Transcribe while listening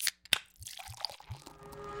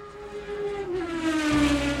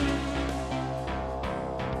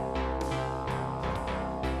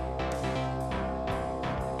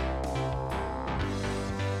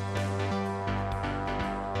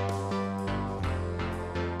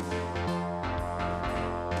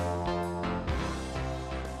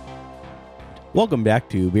Welcome back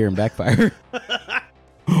to Beer and Backfire.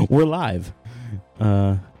 We're live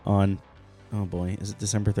on, oh boy, is it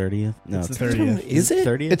December 30th? No, It's the 30th. Is it?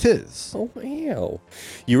 30th? It is. Oh, wow.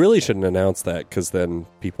 You really shouldn't announce that because then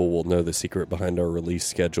people will know the secret behind our release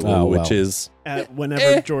schedule, Oh, which well. is At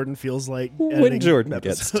whenever Jordan feels like when editing Jordan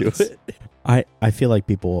episodes. gets to it. I feel like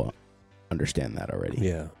people understand that already.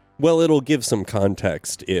 Yeah. Well, it'll give some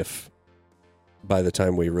context if by the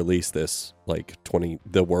time we release this, like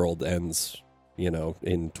the world ends,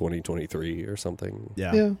 in 2023 or something.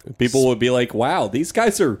 Yeah. People would be like, wow, these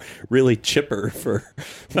guys are really chipper for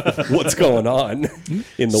what's going on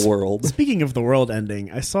in the world. Speaking of the world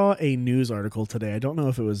ending, I saw a news article today. I don't know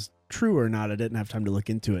if it was true or not. I didn't have time to look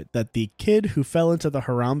into it. That the kid who fell into the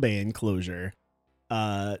Harambe enclosure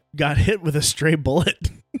got hit with a stray bullet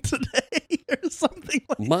today or something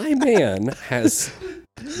like My man has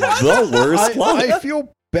the worst luck. I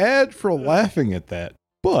feel bad for laughing at that,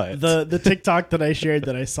 but the TikTok that I shared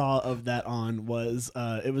that I saw of that on was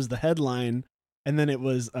it was the headline, and then it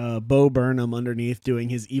was Bo Burnham underneath doing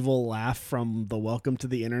his evil laugh from the Welcome to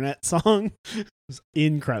the Internet song. It was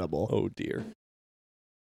incredible. Oh, dear.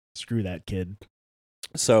 Screw that kid.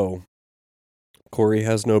 So, Corey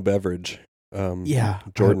has no beverage. Yeah.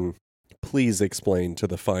 Jordan, please explain to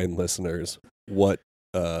the fine listeners what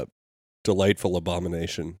delightful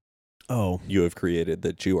abomination Oh, you have created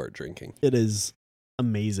that you are drinking. it is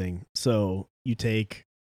amazing. So you take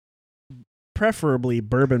preferably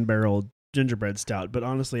bourbon barrel gingerbread stout, but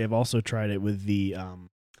honestly, I've also tried it with the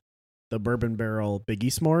bourbon barrel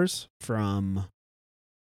Biggie S'mores from,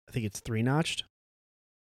 I think it's Three Notched.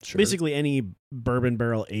 Sure. Basically any bourbon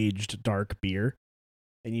barrel aged dark beer,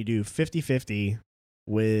 and you do 50-50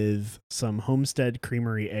 with some Homestead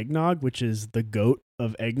Creamery eggnog, which is the goat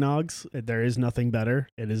of eggnogs. There is nothing better.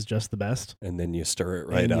 It is just the best. And then you stir it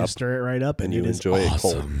right And up. you stir it right up, and and you it is enjoy it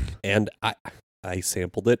cold. awesome. And I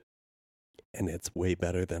sampled it, and it's way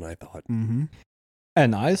better than I thought. Mm-hmm.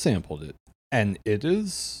 and I sampled it, and it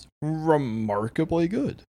is remarkably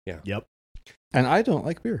good. Yep. And I don't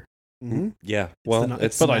like beer, Mm-hmm. Yeah, well, the-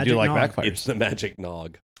 it's the but I do magic like nog. backfires. it's the magic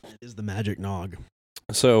nog. It is the magic nog.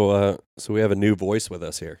 So we have a new voice with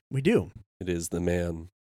us here. We do. It is the man,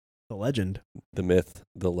 The legend. the myth,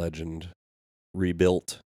 the legend,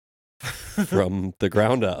 rebuilt from the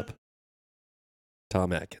ground up.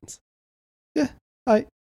 Tom Atkins.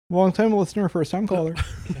 Long time listener, first time caller.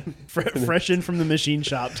 Fresh in from the machine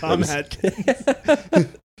shop, Tom Atkins.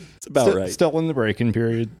 It's about Sti- right. Still in the break-in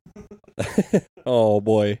period. Oh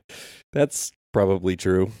boy, that's probably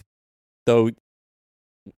true. Though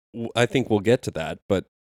I think we'll get to that. But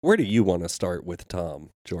where do you want to start with Tom,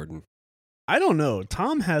 Jordan? I don't know.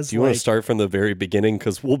 Tom has Do you want to start from the very beginning?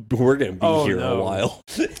 Because we're going to be Oh, here a no. while.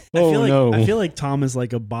 I feel like Tom is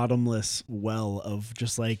like a bottomless well of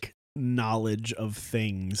just like knowledge of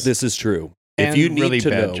things. This is true. If And you need really to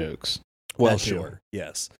bad know, jokes. well, That too. sure,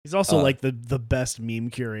 yes. He's also Uh, like the best meme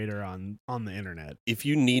curator on the internet. If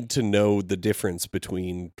you need to know the difference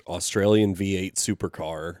between Australian V8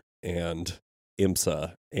 supercar and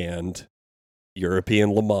IMSA and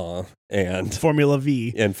European Le Mans and Formula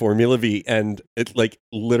V. Formula V, and it like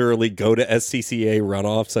literally go to SCCA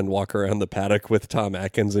runoffs and walk around the paddock with Tom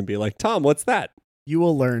Atkins and be like, Tom, what's that? You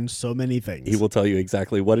will learn so many things. He will tell you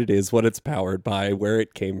exactly what it is, what it's powered by, where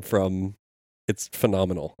it came from. It's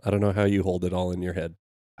phenomenal. I don't know how you hold it all in your head.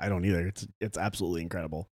 I don't either. It's absolutely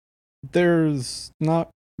incredible. There's not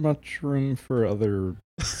much room for other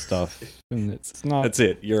stuff, and it's not. That's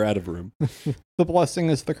it. You're out of room. The blessing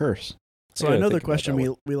is the curse. So I gotta another think about question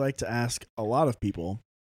that we like to ask a lot of people.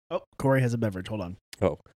 Oh, Corey has a beverage. Hold on.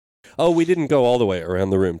 Oh, we didn't go all the way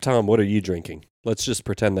around the room. Tom, what are you drinking? Let's just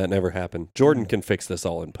pretend that never happened. Jordan can fix this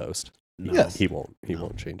all in post. No. Yes. He won't. He No.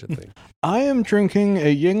 won't change a thing. I am drinking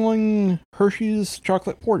a Yingling Hershey's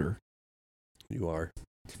chocolate porter. You are.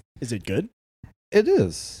 Is it good? It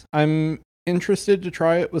is. I'm interested to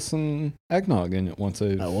try it with some eggnog in it once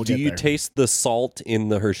I. Oh, we'll Do get you there. taste the salt in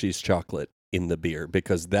the Hershey's chocolate in the beer?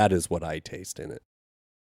 Because that is what I taste in it.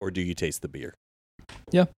 Or do you taste the beer?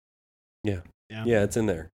 Yeah. Yeah. Yeah. Yeah, it's in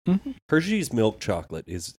there. Mhm. Hershey's milk chocolate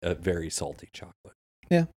is a very salty chocolate.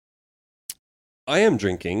 Yeah. I am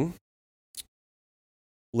drinking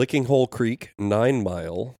Licking Hole Creek 9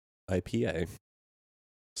 Mile IPA.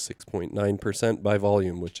 6.9% by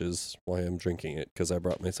volume, which is why I'm drinking it, because I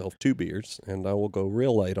brought myself 2 beers, and I will go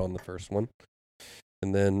real light on the first one.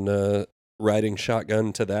 And then riding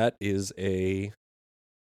shotgun to that is a...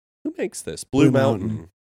 Who makes this? Blue Mountain.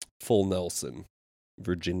 Full Nelson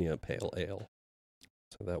Virginia Pale Ale.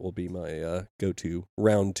 So that will be my go-to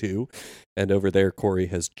round 2. And over there, Corey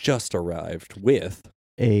has just arrived with...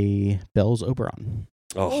 A Bell's Oberon.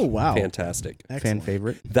 Oh, wow. Fantastic. Fan Excellent.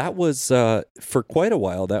 favorite. That was, for quite a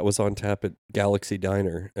while, that was on tap at Galaxy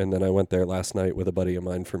Diner. And then I went there last night with a buddy of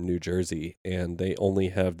mine from New Jersey, and they only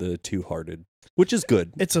have the Two-Hearted, which is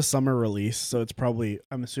good. It's a summer release, so it's probably,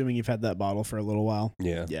 I'm assuming you've had that bottle for a little while.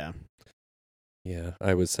 Yeah. Yeah. Yeah.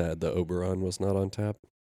 I was sad the Oberon was not on tap.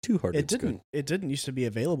 Two-Hearted's good. It didn't used to be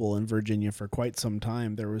available in Virginia for quite some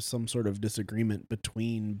time. There was some sort of disagreement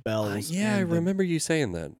between Bell's. Yeah, I and the- remember you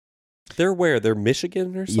saying that. They're where? They're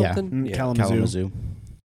Michigan or Yeah. something? Kalamazoo. Kalamazoo.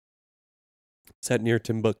 Is that near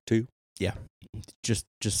Timbuktu? Just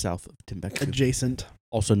south of Timbuktu. Adjacent.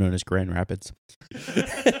 Also known as Grand Rapids.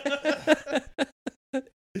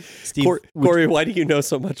 Steve, Corey, why do you know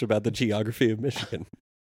so much about the geography of Michigan?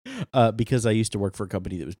 because I used to work for a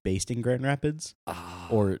company that was based in Grand Rapids,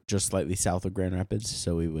 or just slightly south of Grand Rapids.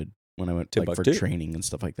 So we would, when I went like, for Timbuktu? training and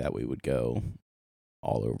stuff like that, we would go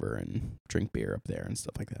all over and drink beer up there and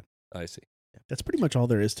stuff like that. I see. That's pretty much all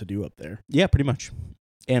there is to do up there. Yeah, pretty much.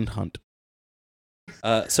 And hunt.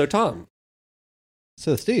 So, Tom,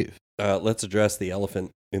 So, Steve, let's address the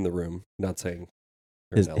elephant in the room. Not saying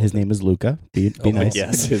you're His an name elephant. is Luca. Be Oh, nice.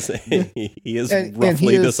 yes, he is And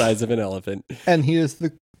roughly he the is- size of an elephant and he is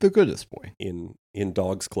the goodest boy. in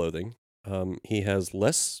dog's clothing. He has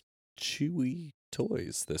less chewy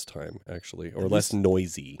toys this time, actually, or At less least-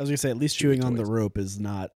 noisy. I was gonna say, at least Chewy chewing on the toys. rope is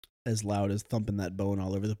not as loud as thumping that bone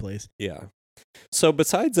all over the place. Yeah. So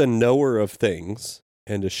besides a knower of things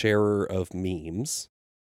and a sharer of memes,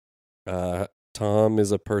 Tom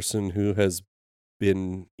is a person who has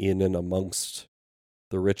been in and amongst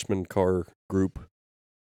the Richmond car group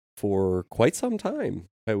for quite some time,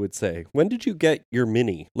 I would say. When did you get your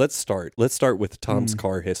Mini? Let's start. Let's start with Tom's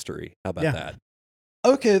car history. How about Yeah. that?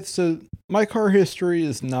 Okay, so my car history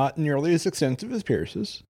is not nearly as extensive as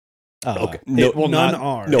Pierce's. Okay. It will None not.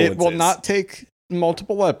 are. No It one's will is. not take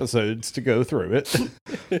multiple episodes to go through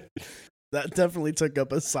it. That definitely took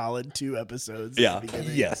up a solid 2 episodes. Yeah. At the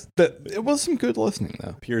beginning. Yes, it was some good listening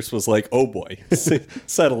though. Pierce was like, "Oh boy,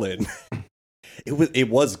 settle in." It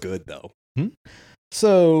was good though.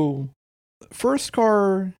 So, first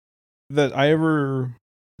car that I ever.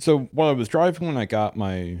 So, when I was driving when I got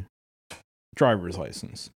my driver's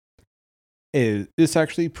license, this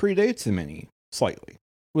actually predates the Mini slightly.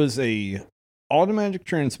 Was a automatic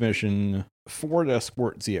transmission Ford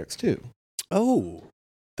Escort ZX2. Oh,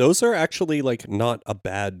 those are actually like not a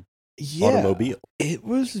bad automobile. It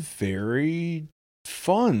was very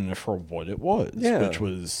fun for what it was. Yeah. Which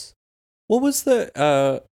was What was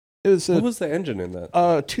the it was what a was the engine in that?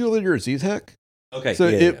 2-liter Z-Tech. Okay, So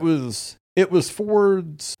yeah, it was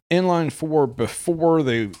Ford's inline 4 before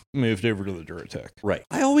they moved over to the Duratec. right.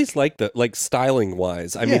 I always liked that, like styling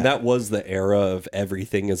wise. I Yeah. mean, that was the era of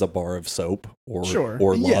everything is a bar of soap or Sure.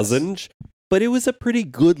 Yes. lozenge, but it was a pretty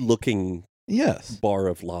good looking Yes. bar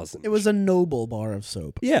of lozenge. It was a noble bar of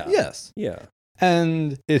soap. yeah, Yes. yeah.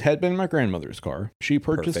 And it had been my grandmother's car. She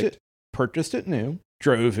purchased it new,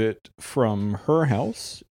 drove it from her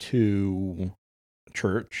house to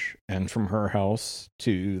church and from her house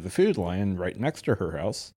to the Food Lion right next to her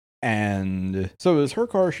house. And so it was her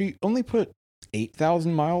car. She only put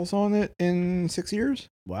 8,000 miles on it in 6 years.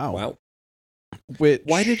 Wow. Wow. Which,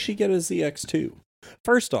 Why did she get a ZX2?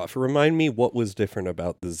 First off, remind me what was different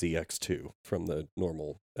about the ZX2 from the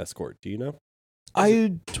normal Escort. Do you know?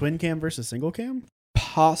 I Twin cam versus single cam?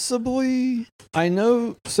 possibly, I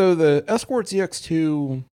know. So the Escort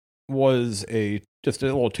ZX2 was just a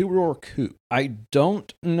little 2-door coupe. I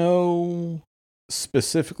don't know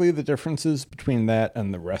specifically the differences between that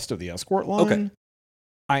and the rest of the Escort line. Okay.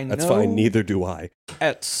 I know That's fine. Neither do I.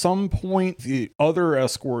 at some point the other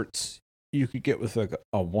Escorts you could get with like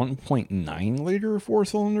a 1.9 liter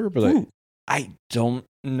 4-cylinder, but Ooh. I don't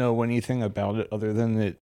know anything about it other than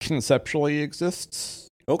it conceptually exists.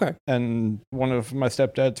 Okay. And one of my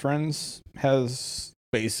stepdad's friends has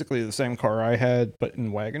basically the same car I had, but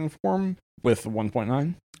in wagon form with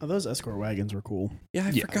 1.9. Oh, those Escort wagons were cool. Yeah, I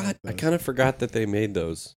Yeah. forgot. I those. kind of forgot that they made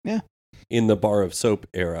those. Yeah. In the bar of soap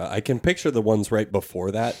era. I can picture the ones right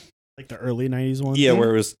before that. Like the early 90s ones? Yeah,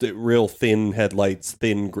 where it was the real thin headlights,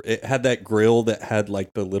 it had that grill that had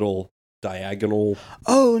like the little diagonal,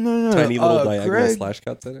 Oh, no. tiny little diagonal Greg, slash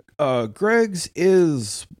cuts in it. Greg's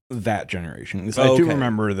is that generation. 'Cause Oh, I do okay.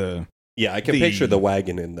 remember the. Yeah, I can The- picture the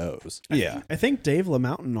wagon in those. Yeah. I think Dave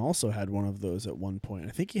LaMountain also had one of those at one point. I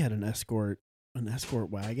think he had an Escort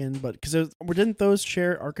wagon, but because didn't those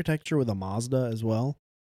share architecture with a Mazda as well?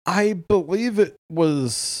 I believe it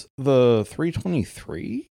was the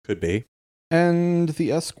 323, Could be. and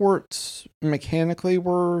the Escorts mechanically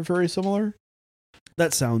were very similar,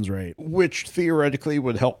 That sounds right. which theoretically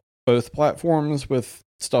would help both platforms with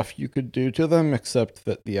stuff you could do to them, except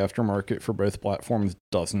that the aftermarket for both platforms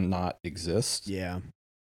does not exist. Yeah.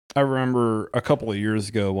 I remember a couple of years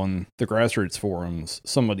ago on the Grassroots forums,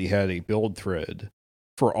 somebody had a build thread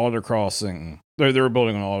for autocrossing. They were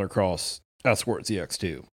building an autocross Escort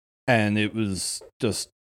ZX2. And it was just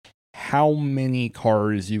how many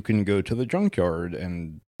cars you can go to the junkyard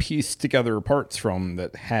and piece together parts from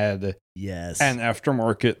that had Yes. an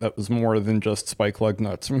aftermarket that was more than just spike lug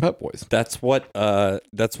nuts from Pep Boys. That's what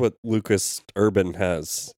Lucas Urban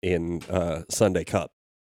has in Sunday Cup,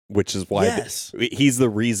 which is why Yes. he's the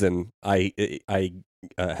reason I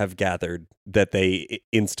have gathered that they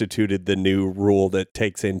instituted the new rule that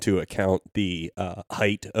takes into account the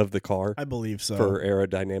height of the car I believe so. for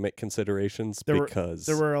aerodynamic considerations. Because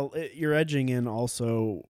You're edging in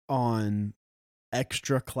also on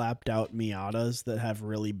extra clapped out Miatas that have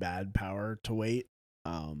really bad power to weight.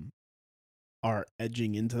 Are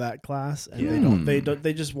edging into that class, and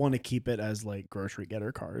they just want to keep it as like grocery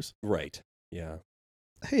getter cars. right, yeah.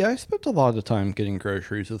 Hey, I spent a lot of time getting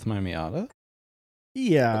groceries with my Miata.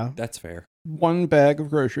 Yeah. That's fair. One bag of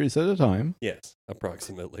groceries at a time. Yes,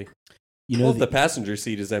 approximately. You know, Well, if the passenger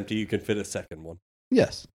seat is empty, you can fit a second one.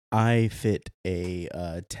 Yes. I fit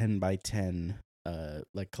a 10 by 10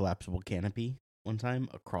 like collapsible canopy one time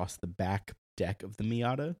across the back deck of the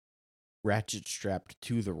Miata, ratchet strapped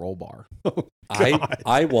to the roll bar. Oh, God.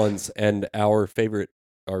 I once, and our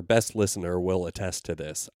best listener will attest to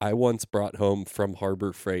this, I once brought home from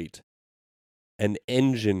Harbor Freight an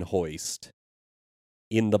engine hoist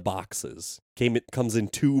in the boxes. It comes in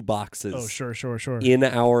 2 boxes. Oh, sure. In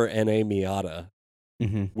our NA Miata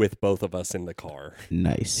Mm-hmm. with both of us in the car.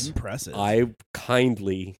 Nice. Impressive. I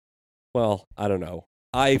don't know.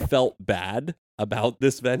 I felt bad about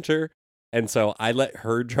this venture, and so I let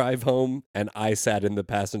her drive home, and I sat in the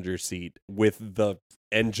passenger seat with the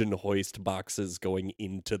engine hoist boxes going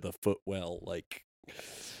into the footwell. Like,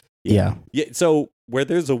 Yeah. yeah. So where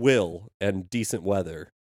there's a will and decent weather,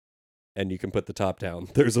 and you can put the top down,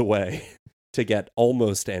 there's a way to get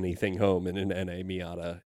almost anything home in an NA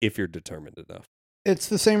Miata if you're determined enough. It's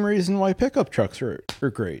the same reason why pickup trucks are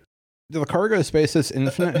great. The cargo space has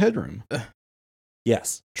infinite headroom.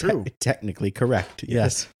 Yes. True. Technically correct.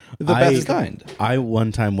 Yes. The best kind. I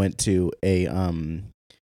one time went to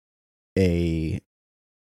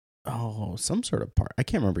some sort of park. I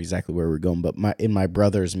can't remember exactly where we were going, but my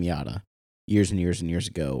brother's Miata years and years and years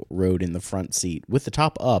ago rode in the front seat with the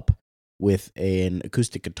top up with an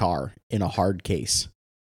acoustic guitar in a hard case.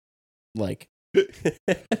 Like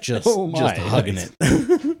just hugging it.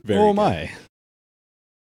 Very Oh good. my.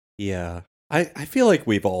 Yeah. I feel like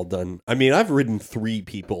we've all done. I mean, I've ridden 3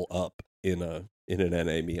 people up in an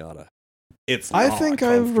NA Miata. It's I not think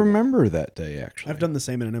I comfortable. remember that day, actually. I've done the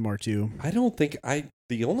same in an MR2. I don't think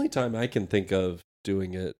the only time I can think of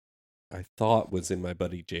doing it, I thought was in my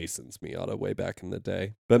buddy Jason's Miata way back in the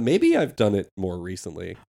day. But maybe I've done it more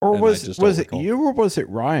recently. Or and I was just don't it recall. you or was it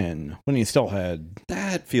Ryan when he still had...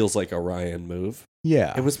 That feels like a Ryan move.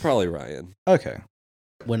 Yeah. It was probably Ryan. Okay.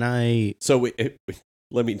 When I So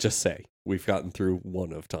let me just say, we've gotten through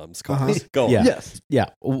one of Tom's cars. Uh-huh. Go on. Yeah. Yes. Yeah,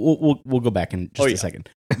 we'll go back in just Oh, yeah. a second.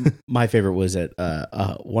 My favorite was at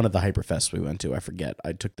one of the Hyperfests we went to. I forget.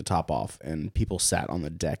 I took the top off, and people sat on the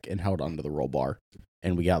deck and held onto the roll bar,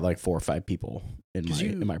 and we got like 4 or 5 people in 'Cause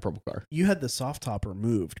my purple car You had the soft top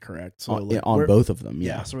removed, correct? So on where- both of them.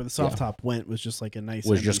 Yeah. Yeah, So where the soft top went was just like a nice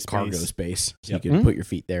was empty just cargo space. space, so Yep. you could Mhm. put your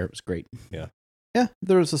feet there. It was great. Yeah,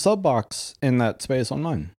 there's a sub box in that space on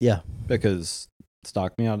mine. Yeah. Because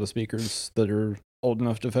stock Miata speakers that are old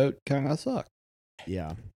enough to vote kind of suck.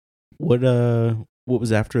 Yeah. What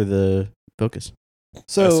was after the Focus?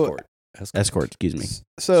 So Escort, excuse me.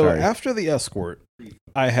 So Sorry. after the Escort,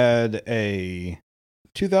 I had a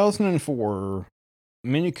 2004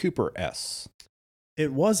 Mini Cooper S.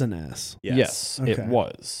 It was an S. Yes. It Okay.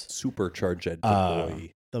 was. Supercharged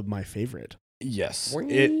boy. My favorite. Yes.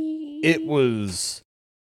 It was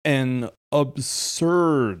an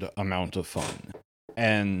absurd amount of fun.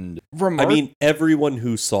 And I mean, everyone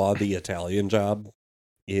who saw the Italian Job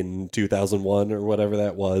in 2001 or whatever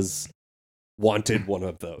that was wanted one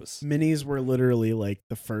of those. Minis were literally like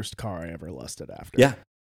the first car I ever lusted after. Yeah.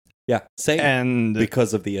 Yeah. Same. and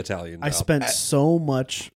Because of the Italian Job. I spent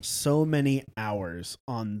so many hours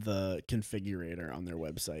on the configurator on their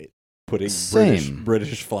website. putting Same.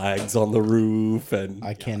 British flags on the roof and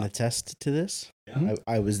I can attest to this. Yeah.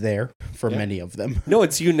 I was there for Yeah. many of them. No,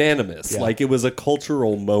 it's unanimous. Yeah. Like it was a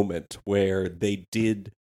cultural moment where they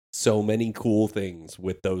did so many cool things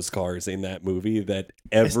with those cars in that movie that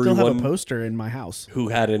I still have a everyone poster in my house. who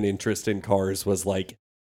had an interest in cars was like,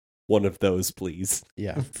 one of those, please.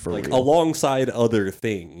 Yeah, for Like real. alongside other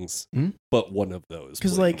things, Mhm. but one of those.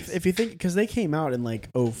 Because like please. if you think, because they came out in like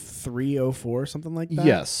 03, 04, something like that.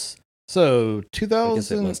 Yes. So 2000. I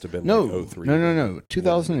guess it must have been no, like 03. no.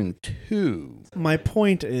 2002. My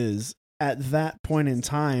point is, at that point in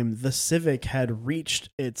time, the Civic had reached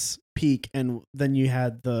its peak, and then you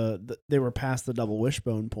had they were past the double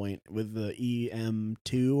wishbone point with the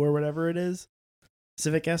EM2 or whatever it is,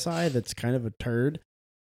 Civic Si. That's kind of a turd.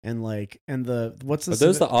 And what's the Are those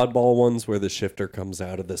the Civic? oddball ones where the shifter comes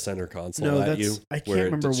out of the center console No, at you? I can't where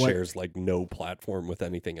remember it what. shares like no platform with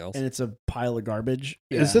anything else. And it's a pile of garbage.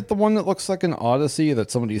 Is Yeah. it the one that looks like an Odyssey that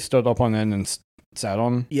somebody stood up on end and sat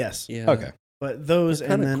on? Yes. Yeah. Okay. But those, They're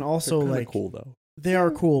and kinda then they're also kinda like cool though. they are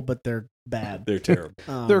cool, but they're bad. They're terrible.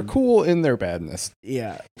 They're cool in their badness.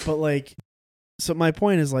 Yeah, but like, so my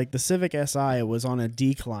point is like the Civic Si was on a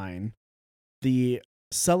decline. The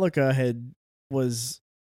Celica was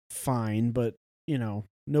fine, but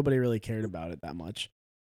nobody really cared about it that much.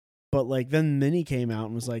 But like then Mini came out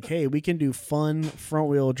and was like, "Hey, we can do fun front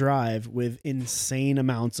wheel drive with insane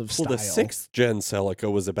amounts of style." Well, the 6th gen Celica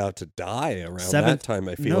was about to die around that Seventh- time.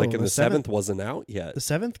 I feel no, like, and the the 7th wasn't out yet. The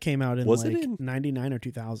 7th came out in Was it like in- 99 or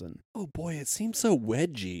 2000. Oh boy, it seems so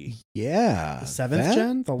wedgy. Yeah. The 7th that-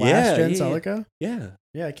 gen, the last Yeah, gen yeah, yeah. Celica. Yeah.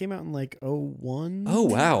 Yeah, it came out in like 01. Oh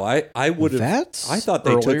wow, I would have. That's I thought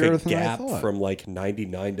they took earlier a than I gap thought. from like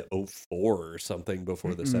 99 to 04 or something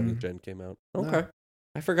before the 7th gen came out. No. Okay.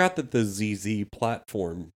 I forgot that the ZZ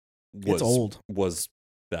platform It's old. was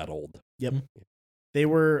that old. Yep. They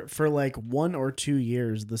were, for like 1 or 2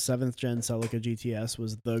 years, the 7th gen Celica GTS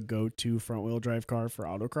was the go-to front wheel drive car for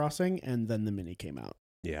autocrossing, and then the Mini came out.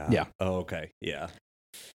 Yeah. Yeah. Oh, okay. Yeah.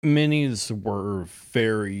 Minis were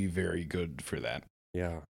very, very good for that.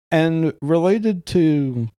 Yeah. And related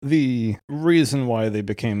to the reason why they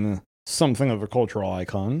became something of a cultural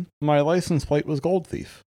icon, my license plate was Gold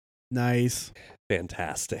Thief. Nice.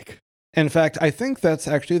 Fantastic. In fact, I think that's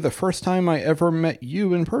actually the first time I ever met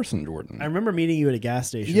you in person, Jordan. I remember meeting you at a gas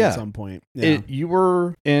station Yeah. at some point. Yeah. You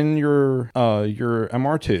were in your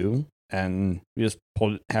MR2, and we just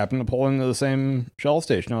happened to pull into the same Shell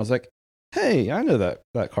station. I was like, "Hey, I know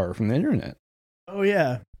that car from the internet." Oh,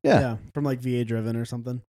 yeah. Yeah. From like VA Driven or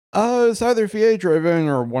something. It's either VA driven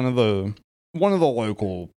or one of the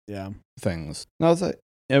local Yeah. things. And I was like,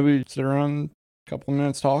 yeah, we sit around a couple of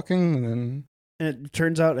minutes talking, and then And it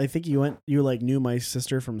turns out, I think you like knew my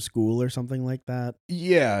sister from school or something like that.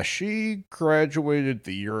 yeah, she graduated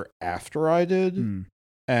the year after I did, Mm.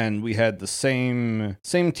 and we had the same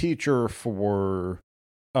teacher for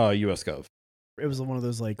US Gov. It was one of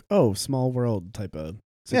those like, oh, small world type of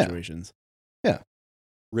Yeah. situations.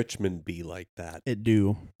 Richmond be like that. It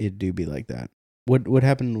do. It do be like that. What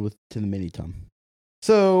happened to the Mini, Tom?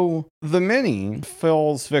 So the Mini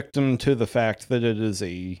falls victim to the fact that it is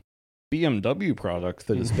a BMW product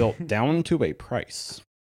that is built down to a price.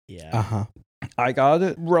 Yeah. huh. I got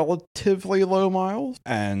it relatively low miles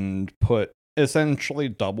and essentially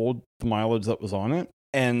doubled the mileage that was on it.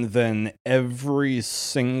 And then every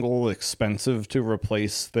single expensive to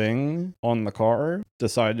replace thing on the car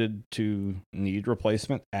decided to need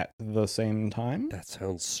replacement at the same time. That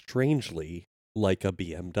sounds strangely like a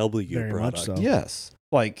BMW Very much product. so. Yes.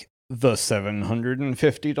 Like the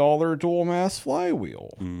 $750 dual mass flywheel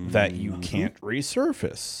that you Mhm. can't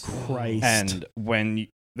resurface. Christ. And when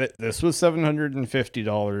this was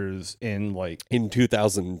 $750 in like In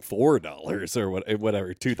 $2004 or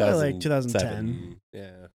whatever, 2000, like 2010.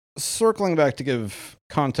 Yeah. circling back to give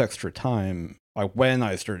context for time, when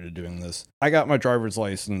I started doing this, I got my driver's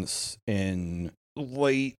license in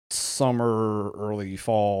late summer, early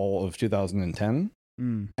fall of 2010.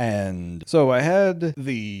 Mm. And so I had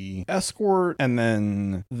the Escort and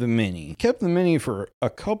then the Mini. Kept the Mini for a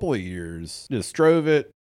couple of years, just drove it,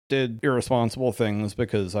 did irresponsible things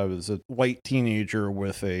because I was a late teenager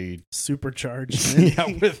with a Supercharged.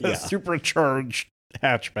 a supercharged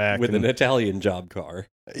hatchback With and- an Italian job car.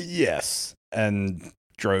 Yes, and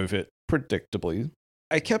drove it predictably.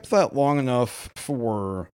 I kept that long enough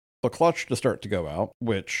for the clutch to start to go out,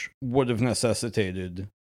 which would have necessitated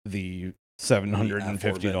the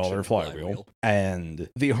 $750 flywheel. And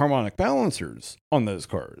the harmonic balancers on those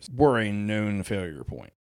cars were a known failure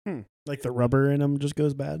point. Like the rubber in them just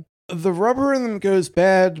goes bad. The rubber in them goes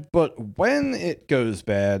bad, but when it goes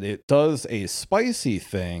bad, it does a spicy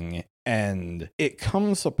thing and it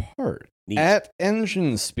comes apart Neat. at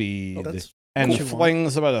engine speed. Oh, that's and what you want.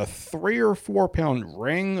 flings about a 3 or 4 pound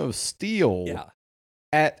ring of steel Yeah.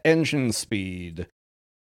 at engine speed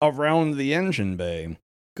around the engine bay.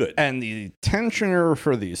 Good. And the tensioner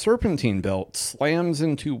for the serpentine belt slams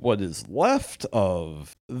into what is left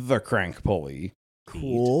of the crank pulley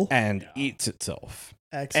Cool. and eats itself.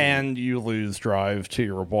 Excellent. And you lose drive to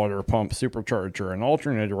your water pump, supercharger, and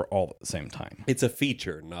alternator all at the same time. It's a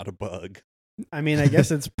feature, not a bug. I mean, I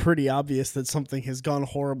guess it's pretty obvious that something has gone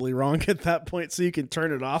horribly wrong at that point, so you can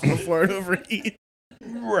turn it off before it overheats.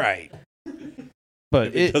 Right.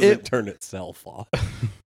 But It doesn't turn itself off.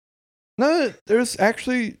 No, there's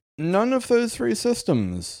actually none of those three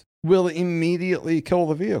systems will immediately kill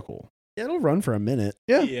the vehicle. It'll run for a minute.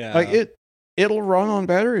 Yeah. Like it'll run on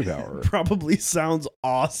battery power. Probably sounds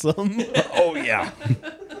awesome. Oh yeah.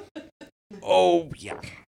 Oh yeah.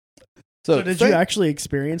 So did you actually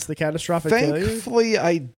experience the catastrophic failure? Thankfully,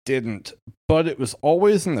 I didn't, but it was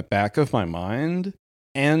always in the back of my mind,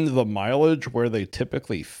 and the mileage where they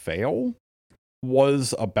typically fail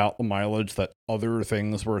was about the mileage that other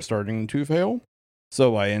things were starting to fail.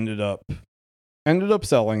 So I ended up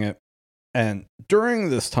selling it, and during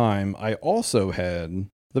this time, I also had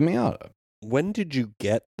the Miata. When did you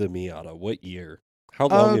get the Miata? What year? How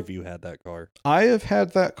long have you had that car? I have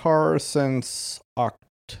had that car since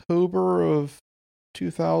October of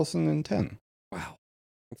 2010. Wow.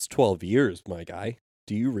 It's 12 years, my guy.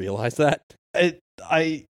 Do you realize that?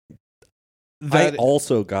 I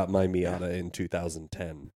also got my Miata in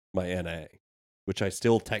 2010, my NA, which I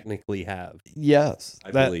still technically have. Yes.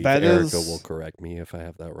 I believe Erica will correct me if I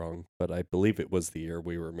have that wrong, but I believe it was the year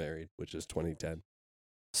we were married, which is 2010.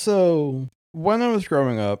 So, when I was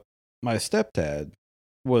growing up, my stepdad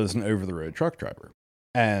was an over-the-road truck driver.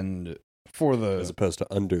 And for the... As opposed to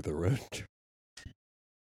under the road.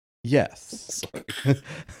 Yes. Sorry.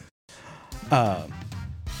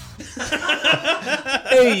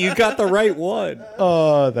 Hey, you got the right one.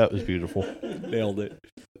 That was beautiful. Nailed it.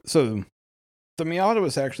 So, the Miata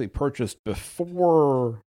was actually purchased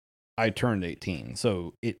before I turned 18,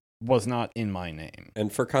 so it was not in my name.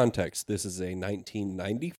 And for context, this is a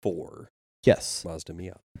 1994 Yes. Mazda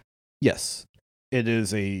Miata. Yes. It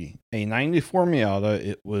is a 94 Miata.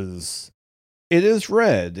 It is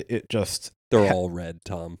red. It just... They're all red,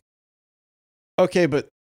 Tom. Okay, but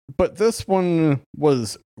this one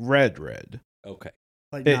was red. Okay.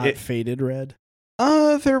 Like not faded red?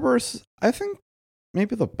 There were... I think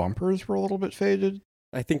maybe the bumpers were a little bit faded.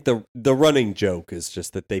 I think the running joke is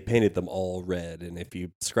just that they painted them all red, and if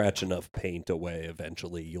you scratch enough paint away,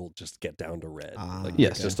 eventually you'll just get down to red.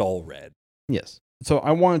 Yes. It's just all red. Yes. So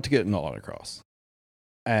I wanted to get an autocross.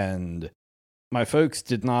 And my folks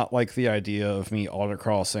did not like the idea of me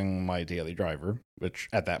autocrossing my daily driver, which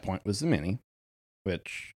at that point was the Mini,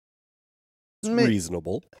 which... It's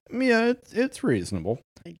reasonable. Yeah, it's reasonable.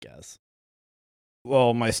 I guess.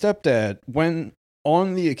 Well, my stepdad, when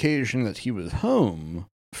on the occasion that he was home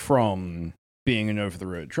from being an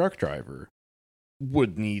over-the-road truck driver,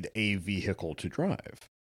 would need a vehicle to drive.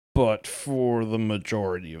 But for the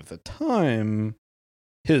majority of the time,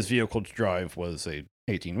 his vehicle to drive was a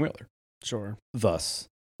 18-wheeler. Sure. Thus,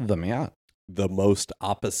 the Miata. The most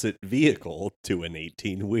opposite vehicle to an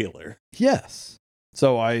 18-wheeler. Yes.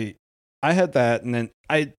 So I had that, and then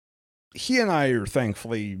he and I are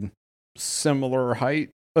thankfully similar height,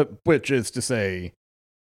 which is to say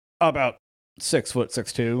about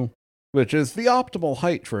 6'6'2", which is the optimal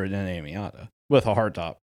height for an NA Miata with a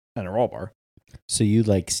hardtop and a roll bar. So you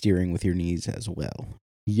like steering with your knees as well?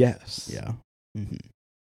 Yes. Yeah. Mm-hmm.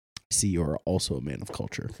 See, you're also a man of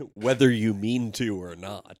culture. Whether you mean to or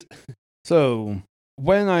not. So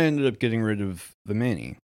when I ended up getting rid of the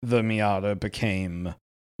Mini, the Miata became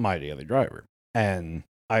my daily driver. And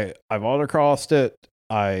I've autocrossed it.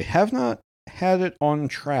 I have not had it on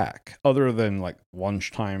track other than like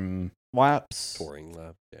lunchtime laps. Touring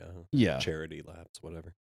lap, yeah. Yeah. Charity laps,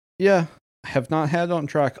 whatever. Yeah. I have not had it on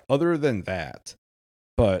track other than that.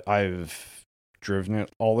 But I've driven it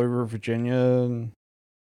all over Virginia.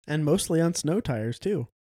 And mostly on snow tires, too.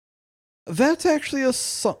 That's actually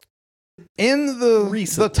in the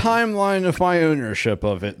Recently. timeline of my ownership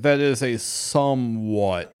of it, that is a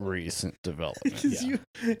somewhat recent development.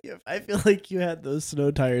 Because I feel like you had those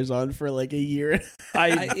snow tires on for like a year.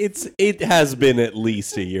 It has been at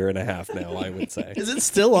least a year and a half now, I would say. Is it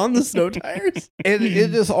still on the snow tires? It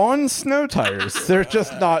is on snow tires. They're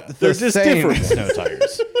just not the They're just same different. snow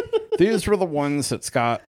tires. These were the ones that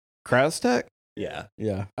Scott Krastek. Yeah,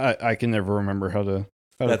 Yeah. I can never remember how to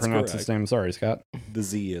That's pronounce his correct. name. Sorry, Scott. the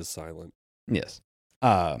Z is silent. Yes.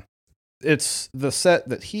 It's the set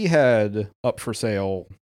that he had up for sale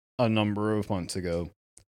a number of months ago.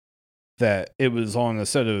 That it was on a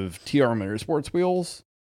set of TR Motorsports wheels,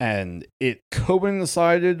 and it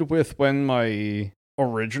coincided with when my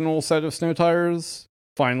original set of snow tires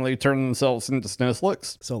finally turned themselves into snow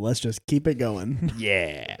slicks. So let's just keep it going.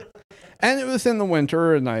 Yeah. And it was in the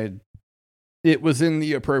winter, and it was in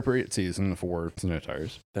the appropriate season for snow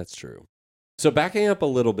tires. That's true. So backing up a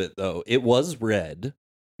little bit, though, it was red,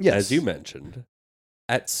 Yes. as you mentioned.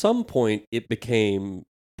 At some point, it became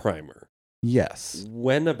primer. Yes.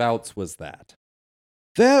 Whenabouts was that?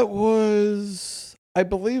 That was, I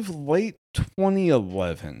believe, late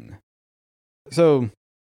 2011. So,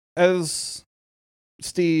 as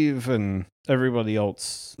Steve and everybody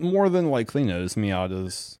else more than likely knows,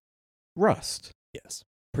 Miata's rust. Yes.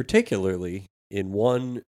 Particularly in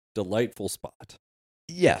one delightful spot,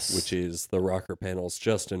 Yes. which is the rocker panels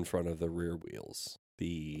just in front of the rear wheels.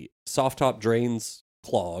 The soft top drains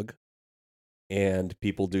clog, and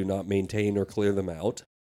people do not maintain or clear them out.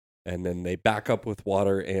 And then they back up with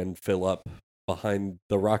water and fill up behind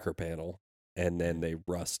the rocker panel, and then they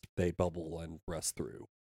rust, they bubble and rust through.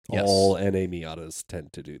 Yes. All NA Miatas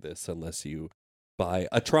tend to do this unless you buy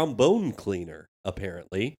a trombone cleaner,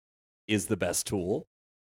 apparently, is the best tool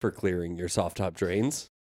for clearing your soft top drains.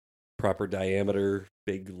 Proper diameter,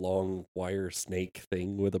 big long wire snake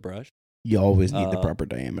thing with a brush. You always need the proper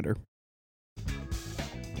diameter.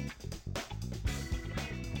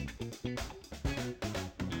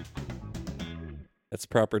 That's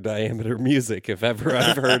proper diameter music, if ever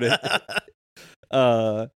I've heard it.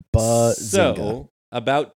 But So,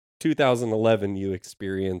 about 2011, you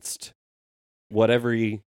experienced what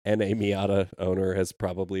every NA Miata owner has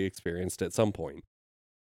probably experienced at some point.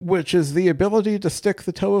 Which is the ability to stick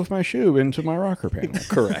the toe of my shoe into my rocker panel.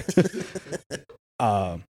 Correct.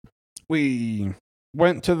 We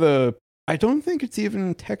went to I don't think it's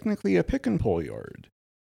even technically a pick and pull yard,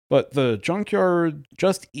 but the junkyard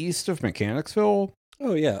just east of Mechanicsville.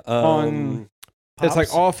 Oh, yeah. It's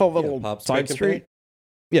like off a little Pop's side Pick and street.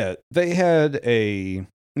 Yeah, they had a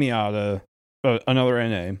Miata, another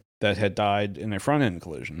NA, that had died in a front end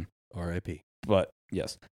collision. R.I.P. But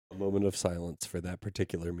yes, A moment of silence for that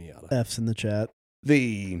particular Miata. F's in the chat.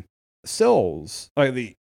 the sills, like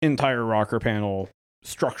the entire rocker panel,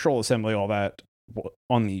 structural assembly, all that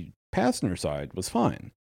on the passenger side was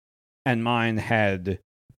fine. And mine had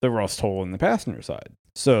the rust hole in the passenger side.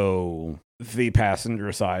 So the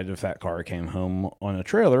passenger side of that car came home on a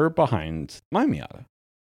trailer behind my Miata.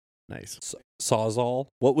 Nice. Sawzall.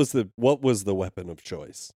 What was the weapon of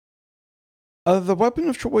choice? The weapon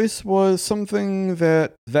of choice was something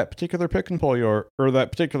that particular pick and pull yard, or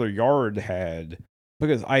that particular yard had,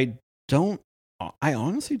 because I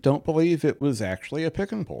honestly don't believe it was actually a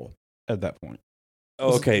pick and pull at that point.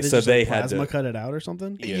 Oh, okay, Did so just, they like, had plasma to cut it out or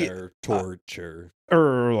something. or torch or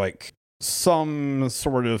Or like some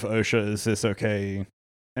sort of OSHA is this okay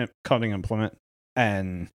cutting implement,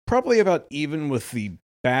 and probably about even with the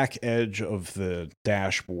back edge of the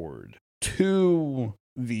dashboard to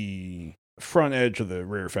the front edge of the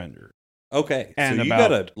rear fender. okay. And so you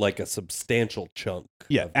about- got a substantial chunk.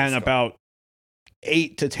 Yeah, of and this car. about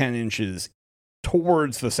 8 to 10 inches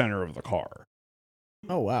towards the center of the car.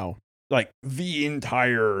 Oh wow. Like the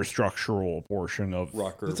entire structural portion of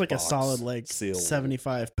rocker. It's like a box, solid like seal.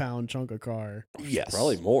 75-pound chunk of car. yes,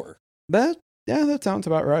 Probably more. that. Yeah, that sounds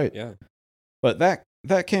about right. Yeah. But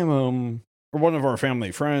that came home. One of our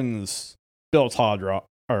family friends built hot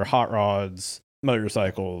rods,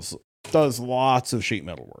 motorcycles, does lots of sheet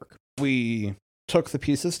metal work. We took the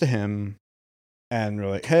pieces to him, and we're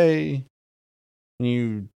like, "Hey, can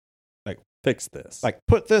you Fix this. like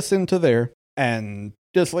put this into there and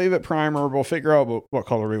just leave it primer? We'll figure out what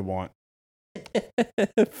color we want."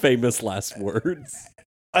 Famous last words.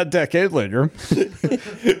 A decade later,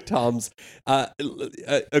 Tom's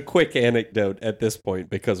a quick anecdote at this point,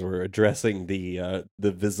 because we're addressing the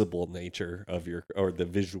visible nature of the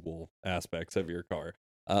visual aspects of your car.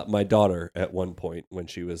 My daughter, at one point when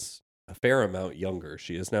she was a fair amount younger,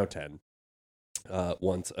 she is now 10,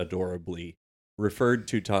 once adorably referred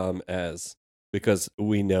to Tom as, because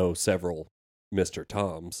we know several Mr.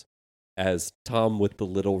 Toms, as Tom with the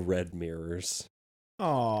little red mirrors.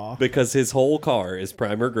 Aw. Because his whole car is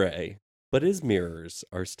primer gray, but his mirrors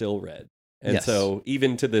are still red. And Yes. so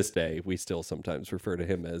even to this day, we still sometimes refer to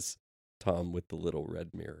him as Tom with the little red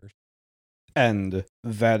mirrors. and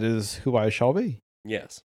that is who I shall be.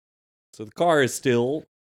 Yes. So the car is still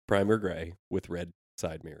primer gray with red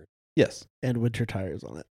side mirrors Yes, And winter tires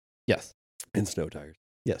on it. yes, and snow tires.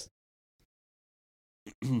 yes.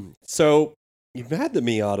 So you've had the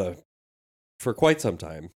Miata for quite some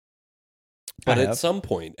time. But I at have. some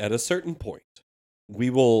point, at a certain point, we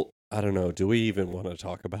will, I don't know, do we even want to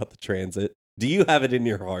talk about the Transit? Do you have it in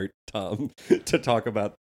your heart, Tom, to talk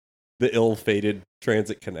about the ill-fated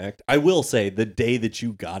Transit Connect. I will say the day that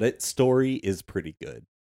you got it story is pretty good.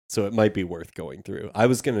 So it might be worth going through. I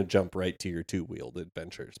was going to jump right to your two-wheeled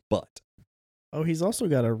adventures, but... Oh, he's also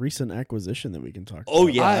got a recent acquisition that we can talk Oh,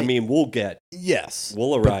 about. yeah. I mean, Yes.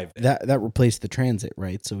 we'll arrive there. That replaced the Transit,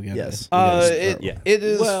 right? So we got Yes. Yeah. It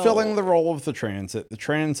is Well- filling the role of the Transit. The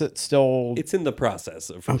Transit still... It's in the process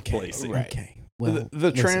of replacing. right. Okay. Well, the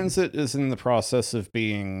listen, Transit is in the process of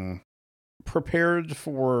being prepared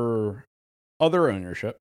for other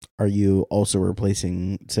ownership. Are you also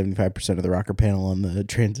replacing 75% of the rocker panel on the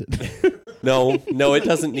Transit? No, it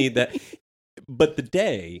doesn't need that. But the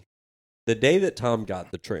day that Tom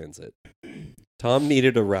got the Transit, Tom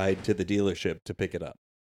needed a ride to the dealership to pick it up.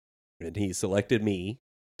 And he selected me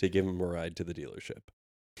to give him a ride to the dealership.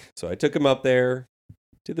 So I took him up there,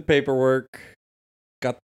 did the paperwork,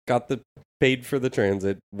 got the paid for the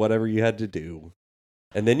Transit, whatever you had to do.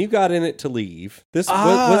 And then you got in it to leave. Was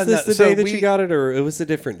this the day that you got it, or it was a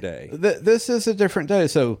different day? This is a different day.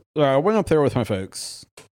 So I went up there with my folks.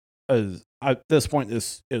 At this point,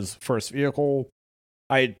 this is first vehicle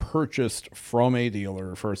I had purchased from a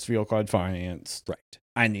dealer, first vehicle I'd financed. Right.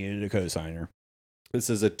 I needed a cosigner. This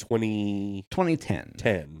is a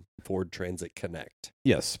 2010 Ford Transit Connect.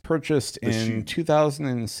 Yes, purchased in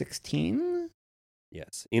 2016.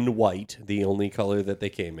 Yes, in white, the only color that they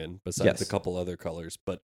came in, besides Yes. a couple other colors,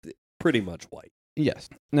 but pretty much white. Yes.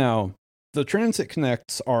 Now, the Transit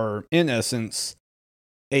Connects are, in essence,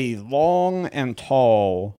 a long and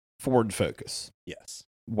tall Ford Focus Yes.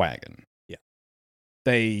 wagon. Yeah.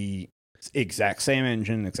 They exact same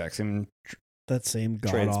engine, exact same. That same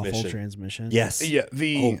god-awful transmission. Yes. Yeah,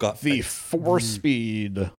 Oh, God, the thanks.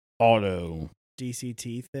 4-speed auto.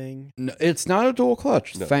 DCT thing. No, it's not a dual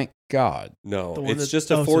clutch. No. Thank God. No, The one it's that- just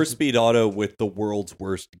a so 4-speed auto with the world's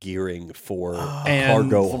worst gearing for a And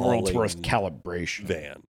cargo the world's hauling worst calibration.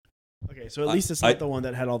 van. Okay, so at least it's not the one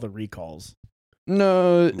that had all the recalls.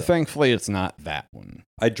 No, No. thankfully it's not that one.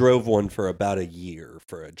 I drove one for about a year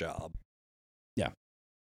for a job.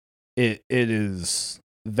 It is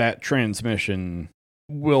that transmission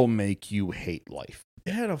will make you hate life.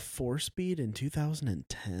 It had a 4-speed in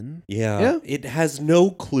 2010. Yeah. It has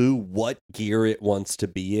no clue what gear it wants to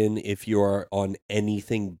be in if you are on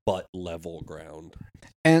anything but level ground.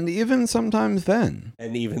 And even sometimes then.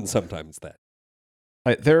 And even sometimes that.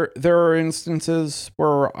 There are instances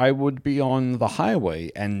where I would be on the highway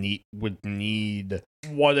and would need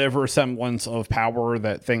whatever semblance of power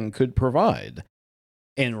that thing could provide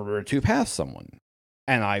in order to pass someone.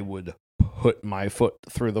 And I would put my foot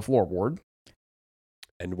through the floorboard.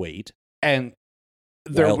 And wait. And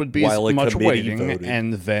there would be while a much committee waiting, voted.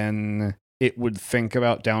 and then it would think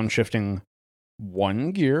about downshifting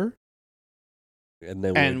one gear And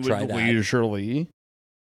then and we'll try would that. leisurely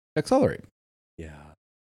accelerate. Yeah.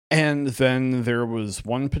 And then there was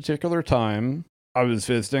one particular time I was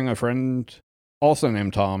visiting a friend also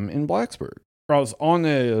named Tom in Blacksburg. I was on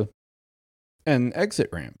an exit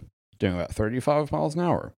ramp doing about 35 miles an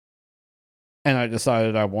hour. And I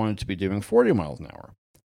decided I wanted to be doing 40 miles an hour.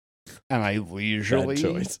 And I Bad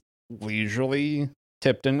choice. leisurely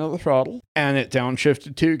tipped into the throttle, and it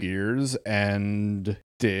downshifted 2 gears and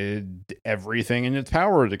did everything in its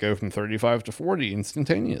power to go from 35 to 40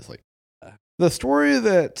 instantaneously. The story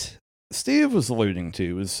that Steve was alluding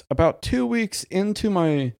to is about 2 weeks into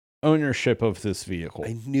my ownership of this vehicle.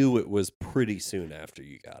 I knew it was pretty soon after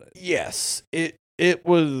you got it. Yes, it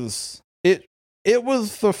was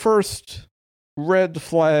the first red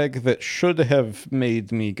flag that should have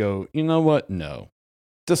made me go, you know what? No.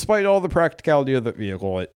 Despite all the practicality of that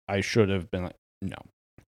vehicle, I should have been like, no.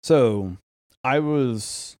 So I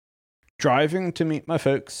was driving to meet my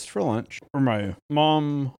folks for lunch. My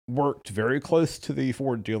mom worked very close to the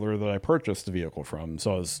Ford dealer that I purchased the vehicle from.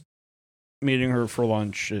 So I was meeting her for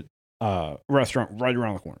lunch at a restaurant right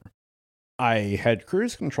around the corner. I had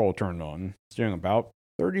cruise control turned on, doing about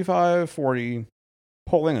 35, 40,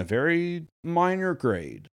 pulling a very minor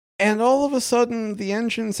grade. And all of a sudden, the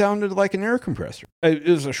engine sounded like an air compressor. It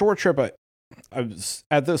was a short trip. I was,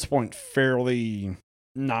 at this point, fairly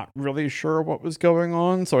not really sure what was going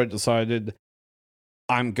on. So I decided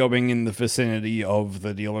I'm going in the vicinity of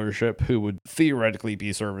the dealership who would theoretically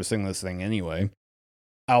be servicing this thing anyway.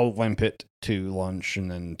 I'll limp it to lunch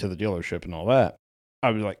and then to the dealership and all that.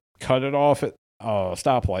 I would cut it off at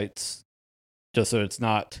stoplights just so it's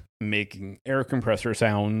not making air compressor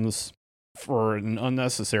sounds for an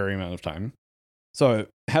unnecessary amount of time. So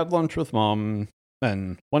I had lunch with Mom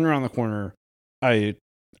and went around the corner. I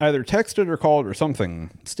either texted or called or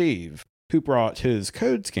something Steve, who brought his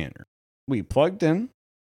code scanner. We plugged in,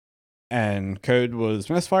 and code was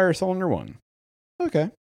misfire cylinder 1.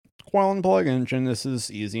 Okay. coil and plug engine. This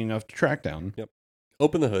is easy enough to track down.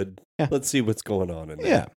 Open the hood. Yeah. Let's see what's going on in there.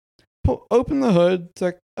 Yeah. Open the hood. It's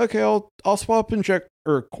like, okay, I'll swap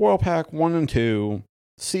coil pack 1 and 2,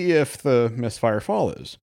 see if the misfire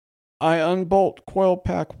follows. I unbolt coil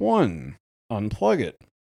pack 1, unplug it,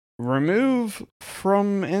 remove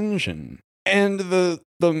from engine, and the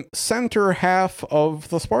center half of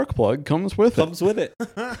the spark plug comes with it. Comes with it.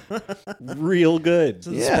 Real good. So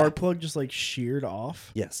the Yeah. spark plug just like sheared off.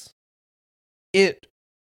 Yes. It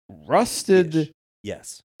rusted Ish.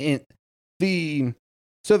 Yes. in the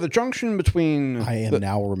junction between I am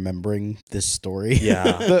now remembering this story.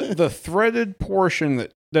 Yeah. the threaded portion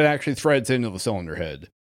that actually threads into the cylinder head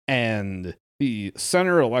and the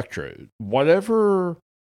center electrode, whatever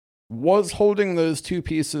was holding those two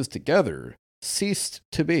pieces together ceased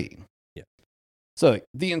to be. Yeah. So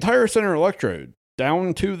the entire center electrode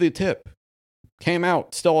down to the tip came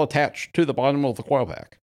out still attached to the bottom of the coil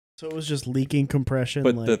pack. So it was just leaking compression,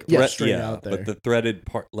 But like the straight out there. but the threaded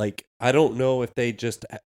part, like, I don't know if they just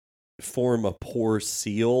form a pore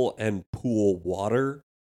seal and pool water,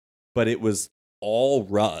 but it was all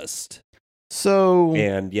rust. So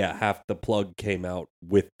And yeah, half the plug came out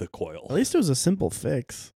with the coil. At least it was a simple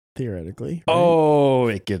fix, theoretically. right? oh,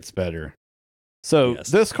 it gets better. So Yes.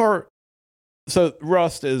 this car, so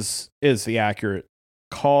rust is the accurate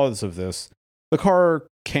cause of this. The car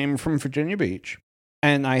came from Virginia Beach,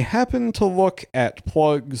 and I happened to look at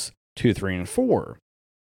plugs 2, 3, and 4.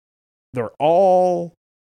 They're all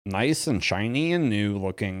nice and shiny and new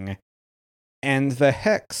looking, and the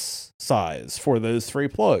hex size for those 3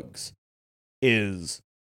 plugs is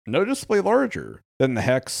noticeably larger than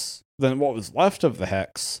what was left of the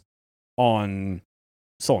hex on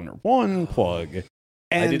cylinder 1 plug. I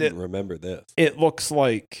And didn't remember this. it looks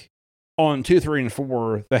like on 2, 3, and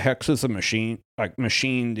 4, the hex is machined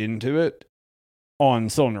into it. On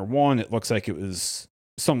cylinder 1, it looks like it was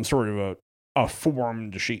some sort of a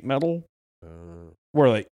formed sheet metal, where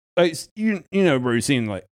like you know, where you've seen,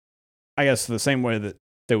 like, I guess the same way that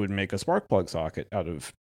they would make a spark plug socket out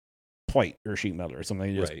of plate or sheet metal or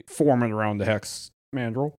something, you just Right. form it around the hex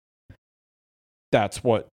mandrel. That's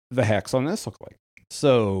what the hex on this looked like.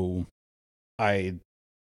 So I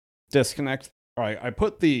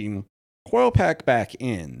put the coil pack back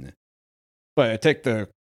in, but I take the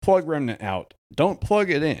plug remnant out, don't plug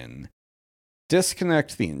it in,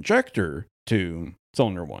 disconnect the injector to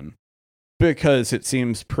cylinder 1, because it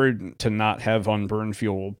seems prudent to not have unburned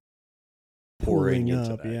fuel. Pouring Pooling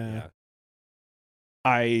into up, that. yeah.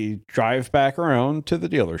 I drive back around to the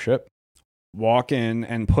dealership, walk in,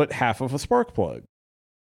 and put half of a spark plug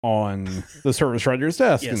on the service writer's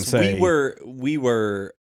desk and Yes, say, we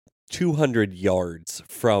were 200 yards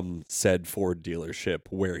from said Ford dealership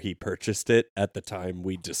where he purchased it at the time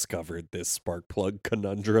we discovered this spark plug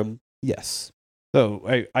conundrum. yes.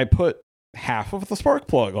 So I put half of the spark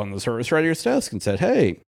plug on the service writer's desk and said,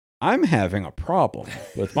 hey, I'm having a problem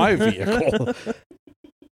with my vehicle.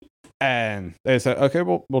 And they said, okay,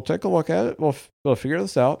 we'll take a look at it. We'll figure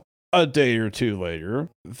this out. A day or two later,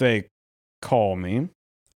 they call me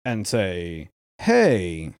and say,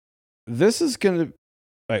 hey, this is going to,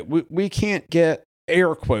 like, we can't get,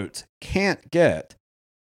 air quotes, can't get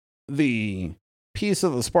the piece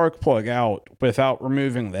of the spark plug out without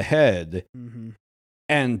removing the head. Mm-hmm.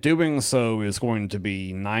 And doing so is going to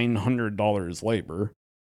be $900 labor.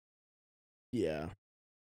 Yeah.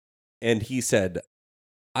 And he said,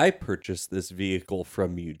 I purchased this vehicle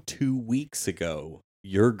from you 2 weeks ago.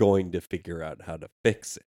 You're going to figure out how to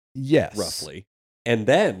fix it, Yes. roughly. And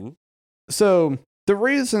then, So the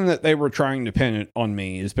reason that they were trying to pin it on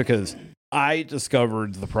me is because I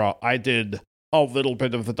discovered I did a little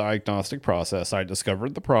bit of the diagnostic process. I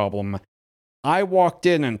discovered the problem. I walked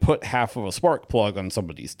in and put half of a spark plug on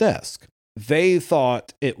somebody's desk. They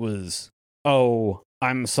thought it was, oh,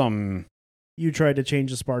 I'm some You tried to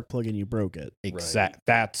change the spark plug and you broke it. exact.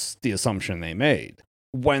 That's the assumption they made.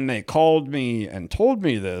 When they called me and told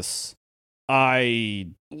me this, I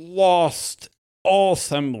lost all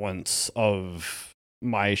semblance of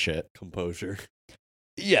my shit. composure.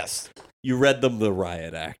 Yes. You read them the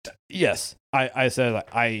riot act. Yes. I said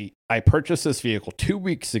I purchased this vehicle 2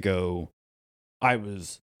 weeks ago. I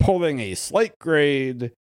was pulling a slight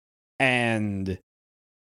grade and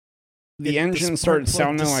the engine started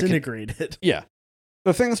sounding like disintegrated. yeah.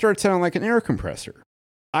 The thing started sounding like an air compressor.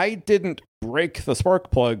 I didn't break the spark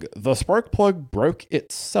plug. The spark plug broke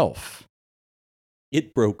itself.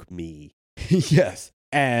 It broke me. Yes.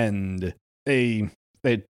 And they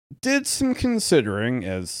did some considering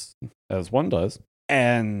as one does.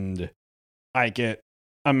 And I get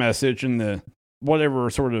a message in the whatever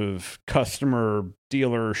sort of customer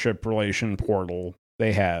dealership relation portal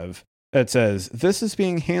they have that says this is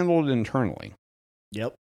being handled internally.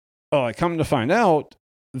 Yep. I come to find out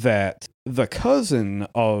that the cousin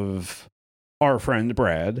of our friend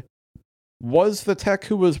Brad was the tech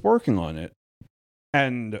who was working on it.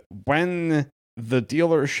 And when the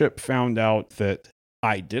dealership found out that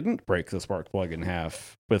I didn't break the spark plug in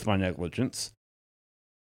half with my negligence,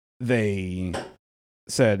 they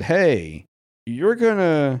said, hey, you're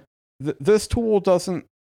gonna, this tool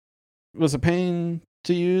was a pain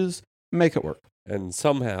to use, make it work. And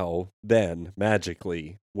somehow, then,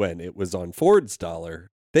 magically, when it was on Ford's dollar,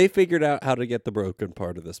 they figured out how to get the broken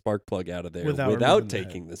part of the spark plug out of there Without without removing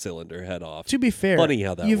taking the cylinder head off. To be fair, Funny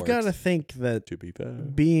how that you've works. got to think that To be fair.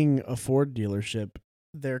 being a Ford dealership,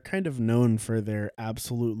 they're kind of known for their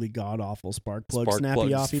absolutely god-awful spark plug Spark snappy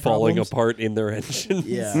plugs offy falling problems. apart in their engines.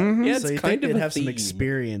 Yeah. Mhm. Yeah, it's so you kind think of they'd a have some theme.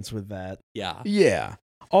 experience with that. Yeah. Yeah.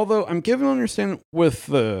 Although I'm given to understand with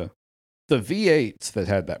the V8s that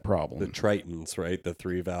had that problem. The Tritons, right? The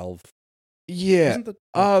 3-valve. Yeah. Wasn't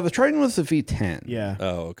the- The Triton was the V10. yeah.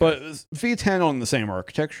 Oh, okay. But it was V10 on the same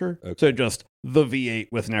architecture. Okay. So just the V8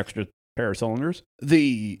 with an extra pair of cylinders.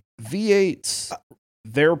 The V8s,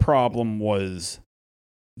 their problem was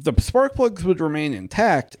the spark plugs would remain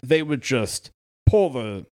intact. They would just pull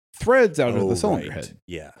the threads out of the cylinder right. head.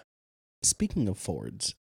 Yeah. Speaking of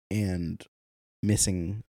Fords and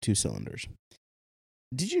missing 2 cylinders,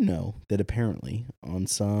 did you know that apparently on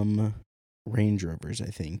some Range Rovers, I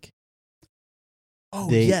think, Oh,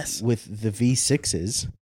 they, yes. with the V6s,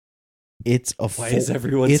 it's a Why is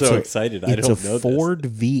everyone it's so a- excited? I It's don't a know Ford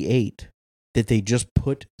V8 that they just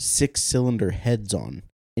put 6-cylinder heads on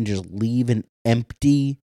and just leave an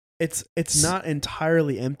empty. It's not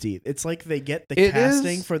entirely empty. It's like they get the It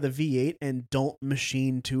casting is- for the V8 and don't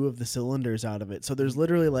machine 2 of the cylinders out of it. So there's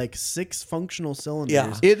literally like 6 functional cylinders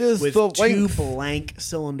Yeah. It is with the 2 length. blank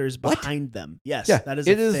cylinders What? behind them. Yes, Yeah, that is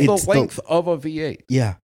it a is thing. the It's the- length of a V8.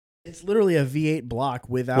 Yeah, It's literally a V8 block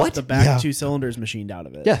without What? the back Yeah. 2 cylinders machined out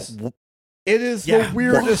of it. Yes. It is Yeah, the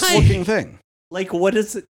weirdest why? looking thing. Like, what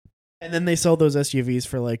is it? And then they sell those SUVs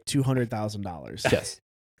for like $200,000. Yes.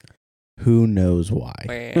 who knows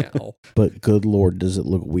why? Wow. But good Lord, does it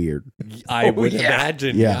look weird? I Oh, would yeah.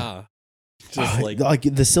 imagine. Yeah. Yeah. Just like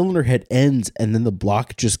the cylinder head ends and then the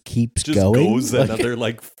block just keeps just going. goes Like, another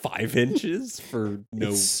like 5 inches for no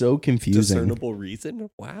it's so confusing. discernible reason.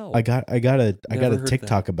 Wow. I got a Never heard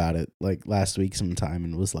TikTok about it like last week sometime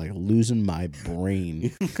and was like losing my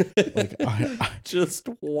brain. Like, just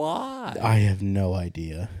why? I have no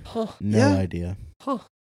idea. Huh. No Yeah. idea. Huh.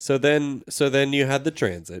 So then you had the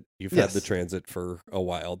Transit. You've had Yes. the Transit for a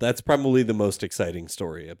while. That's probably the most exciting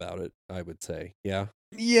story about it, I would say. Yeah.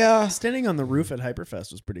 Yeah. Standing on the roof at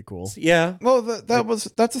Hyperfest was pretty cool. Yeah. Well,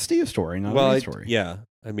 that's a Steve story, not Well, a me story. yeah.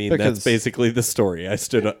 I mean, Because- that's basically the story. I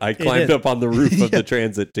climbed did. up on the roof of Yeah. the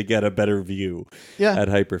Transit to get a better view Yeah. at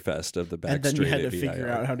Hyperfest of the back And then straight you had to at figure VIR.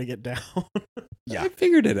 out how to get down. Yeah. I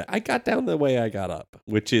figured it. I got down the way I got up,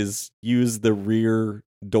 which is use the rear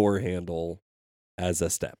door handle as a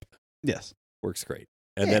step. Yes. Works great.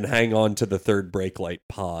 And Yeah. then hang on to the third brake light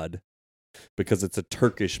pod because it's a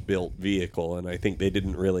Turkish built vehicle, and I think they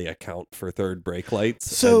didn't really account for third brake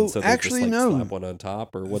lights. So, and they actually, just, no. slap one on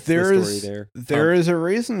top, or what's There the story is- there? There is a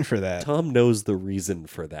reason for that. Tom knows the reason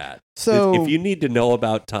for that. So if you need to know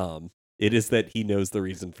about Tom, it is that he knows the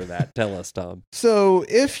reason for that. Tell us, Tom. So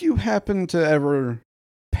if you happen to ever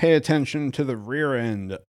pay attention to the rear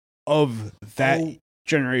end of that Oh.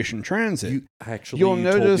 generation Transit, You actually You'll you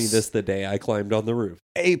told me notice- this the day I climbed on the roof.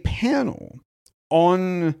 a panel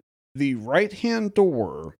on the right-hand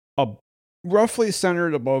door, roughly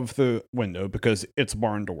centered above the window because it's a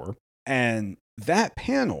barn door, and that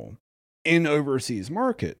panel in overseas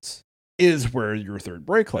markets is where your third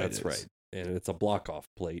brake light That's is. right. And it's a block off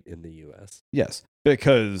plate in the US. Yes,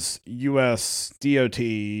 because US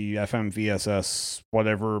DOT, FMVSS,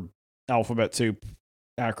 whatever alphabet soup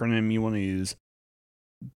acronym you want to use,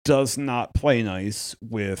 does not play nice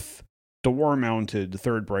with door-mounted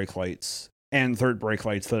third brake lights and third brake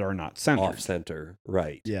lights that are not centered. Off center.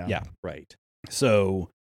 Right. Yeah. Yeah. Right. So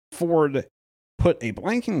Ford put a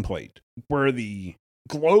blanking plate where the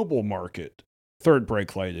global market third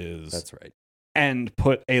brake light is, That's right. and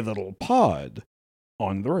put a little pod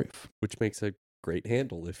on the roof. Which makes a great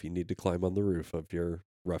handle if you need to climb on the roof of your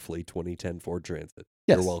roughly 2010 Ford Transit.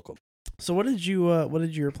 Yes. You're welcome. So what did you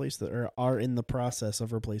replace or are in the process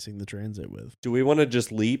of replacing the Transit with? Do we want to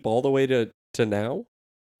just leap all the way to now?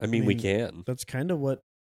 I mean, we mean, can. That's kind of what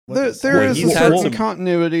There this- there Well, is he's a had certain some-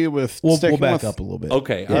 continuity with We'll sticking back with, up a little bit.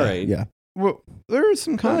 Okay. Yeah, All right. Yeah. Well, there is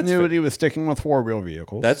some that's fair. continuity with sticking with four-wheel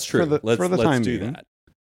vehicles. That's true. For the let's time do being. that.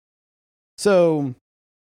 So,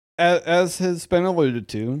 as has been alluded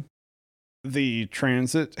to, the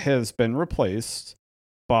Transit has been replaced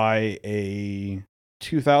by a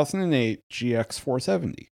 2008 GX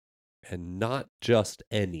 470. And not just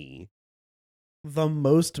any. The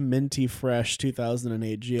most minty fresh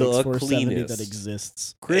 2008 The GX 470 cleanest. that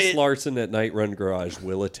exists. Chris Larson at Night Run Garage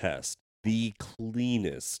will attest. The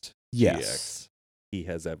cleanest GX he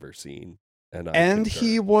has ever seen. And concur.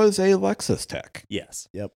 he was a Lexus tech. Yes.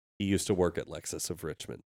 Yep. He used to work at Lexus of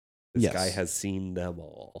Richmond. This Yes. guy has seen them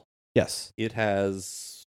all. Yes. It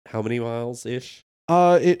has how many miles ish?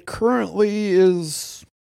 It currently is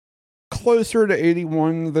closer to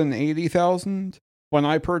 81 than 80,000. When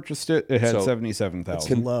I purchased it, it had So,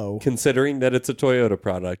 77,000. Low. Considering that it's a Toyota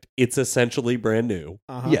product, it's essentially brand new.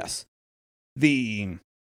 Uh-huh. Yes. The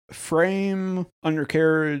frame,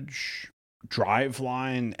 undercarriage,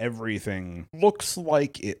 driveline, everything looks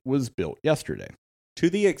like it was built yesterday. To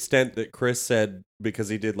the extent that Chris said, because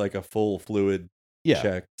he did like a full fluid Yeah.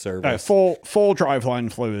 check service, Full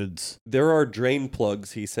driveline fluids. there are drain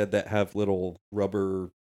plugs, he said, that have little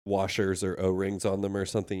rubber washers or O-rings on them or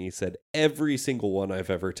something. He said every single one I've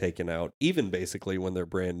ever taken out, even basically when they're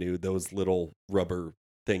brand new, those little rubber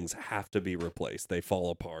things have to be replaced. They fall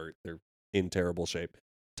apart. They're in terrible shape.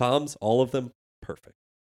 Tom's, all of them, perfect.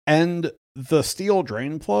 And the steel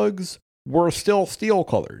drain plugs were still steel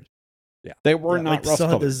colored. Yeah. They were Yeah, not like rust saw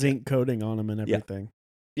colored. the zinc coating on them and Yeah. everything.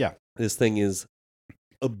 This thing is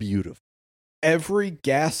a beautiful. Every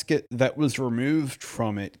gasket that was removed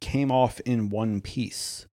from it came off in one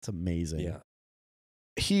piece. It's amazing. Yeah.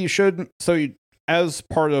 As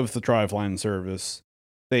part of the driveline service,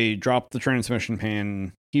 they dropped the transmission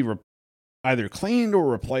pan. He either cleaned or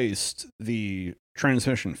replaced the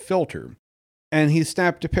transmission filter, and he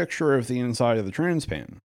snapped a picture of the inside of the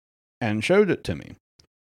transpan and showed it to me.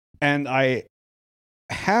 And I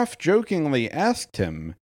half jokingly asked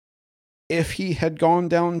him if he had gone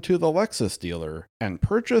down to the Lexus dealer and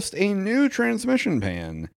purchased a new transmission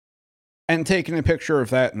pan and taken a picture of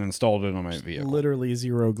that and installed it on my vehicle. Literally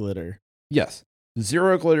zero glitter. Yes.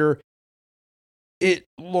 Zero glitter. It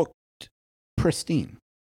looked pristine.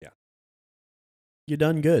 You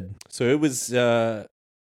done good. So it was.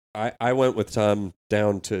 I went with Tom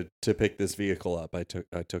down to pick this vehicle up. I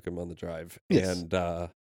took him on the drive, Yes. and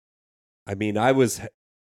I mean, I was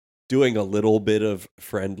doing a little bit of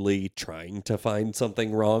friendly trying to find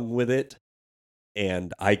something wrong with it,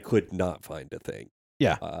 and I could not find a thing.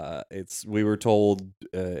 Yeah. We were told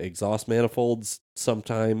exhaust manifolds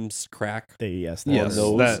sometimes crack. Yes. Yes.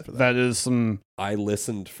 those- That is some. I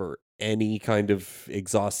listened for any kind of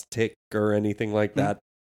exhaust tick or anything like that.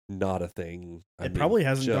 Not a thing. I It mean, probably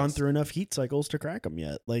hasn't gone just- through enough heat cycles to crack them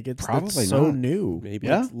yet. Like it's Probably so not. new. Maybe.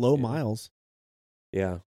 Yeah. It's low Yeah. miles.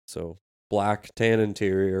 Yeah. So black tan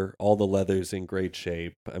interior, all the leather's in great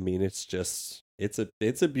shape. I mean, it's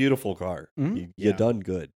a beautiful car. Mhm. You Yeah. done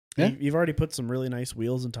good. Yeah. You've already put some really nice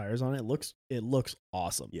wheels and tires on it. It looks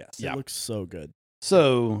awesome. Yes. It looks so good.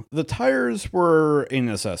 So the tires were a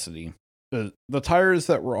necessity. The tires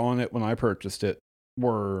that were on it when I purchased it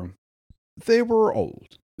were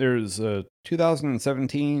old. There's a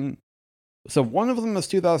 2017. So one of them is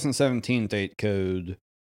 2017 date code.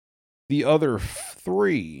 The other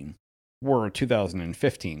three were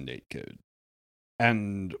 2015 date code.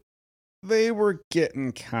 And they were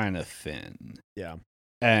getting kind of thin. Yeah.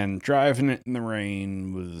 And driving it in the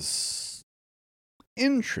rain was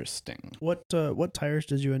interesting. What tires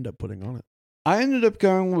did you end up putting on it? I ended up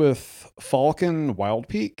going with Falcon Wild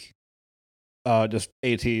Peak, just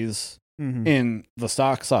ATs Mm-hmm. in the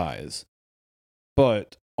stock size.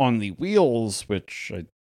 But on the wheels, which I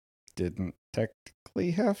didn't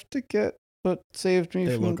technically have to get, but saved me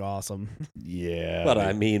They from. look awesome. Yeah. But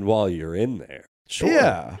I mean, while you're in there,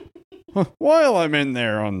 Yeah. While I'm in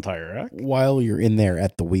there on Tire Rack. While you're in there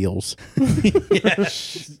at the wheels.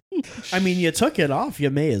 I mean, you took it off. You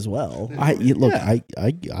may as well. I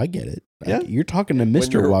get it. Yeah. You're talking to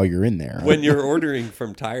Mister you're- while you're in there. when you're ordering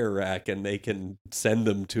from Tire Rack and they can send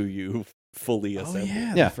them to you fully Oh assembled.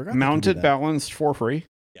 yeah. Yeah. I forgot they can do Mounted, that. balanced for free.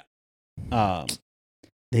 Yeah.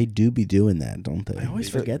 They do be doing that, don't they? I always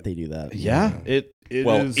They do. forget they do that. Yeah. It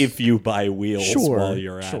Well, is- if you buy wheels Sure, while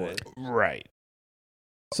you're at sure. it. Right.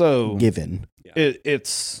 So Given.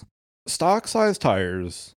 it's stock size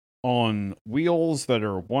tires on wheels that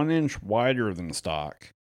are 1 inch wider than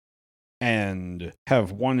stock and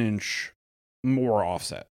have 1 inch more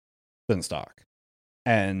offset than stock.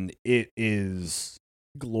 And it is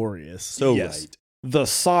Glorious. So Yes. right. the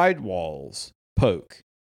sidewalls poke,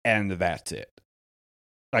 and that's it.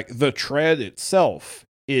 like the tread itself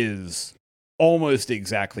is almost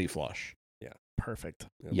exactly flush. Perfect.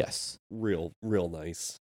 Yep. Yes. Real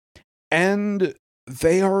nice. And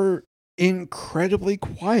they are incredibly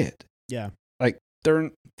quiet. Yeah. Like they're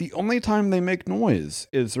the only time they make noise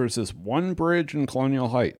is there's this one bridge in Colonial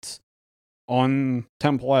Heights on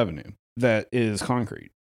Temple Avenue that is concrete.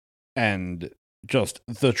 And just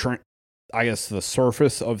I guess the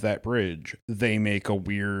surface of that bridge, they make a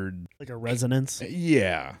weird, Like a resonance.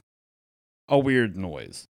 yeah, a weird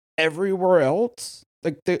noise. Everywhere else,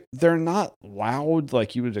 like they're not loud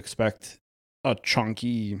like you would expect a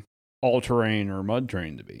chunky all-terrain or mud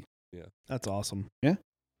train to be. That's awesome.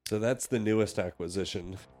 So that's the newest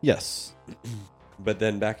acquisition. Yes. But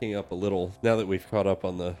then backing up a little, now that we've caught up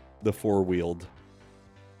on the four-wheeled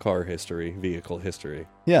car history, vehicle history,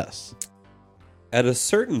 Yes. at a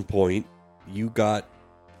certain point, you got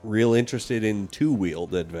real interested in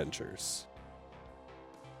two-wheeled adventures.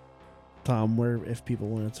 Tom, where if people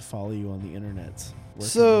wanted to follow you on the internet, where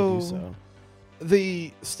So- can they do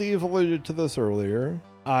so? Steve alluded to this earlier.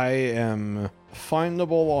 I am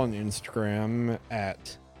findable on Instagram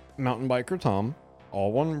at mountainbiker Tom,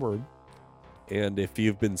 all one word. And if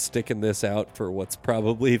you've been sticking this out for what's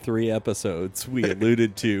probably 3 episodes, we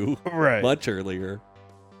alluded to Right. much earlier.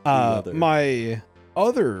 other- My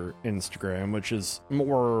other Instagram, which is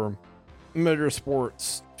more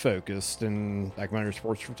motorsports focused and like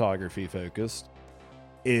motorsports photography focused,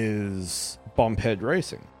 is Bumphead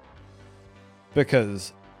Racing.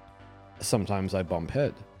 Because sometimes I bump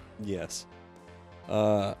head. Yes.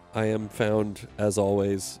 I am found, as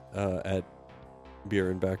always, at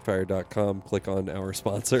beerandbackfire.com. Click on our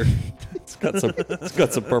sponsor. It's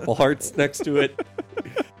got some purple hearts next to it.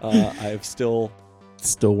 I've still...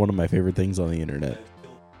 Still one of my favorite things on the internet.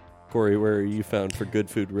 Corey, where are you found for good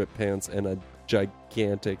food, rip pants, and a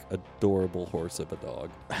gigantic, adorable horse of a dog?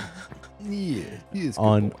 Yeah, he is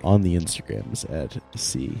On the Instagrams at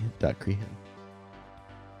c.crehan.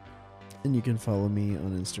 And you can follow me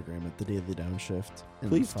on Instagram at The Daily Downshift. And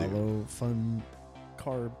Please do. follow fun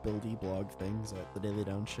car buildy blog things at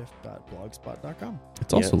thedailydownshift.blogspot.com.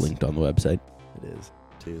 It's also Yes. linked on the website. It is.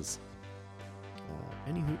 Tis.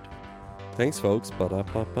 Any hoot. Thanks, folks.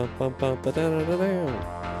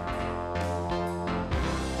 Ba-da-ba-ba-ba-ba-ba-da-da-da-da.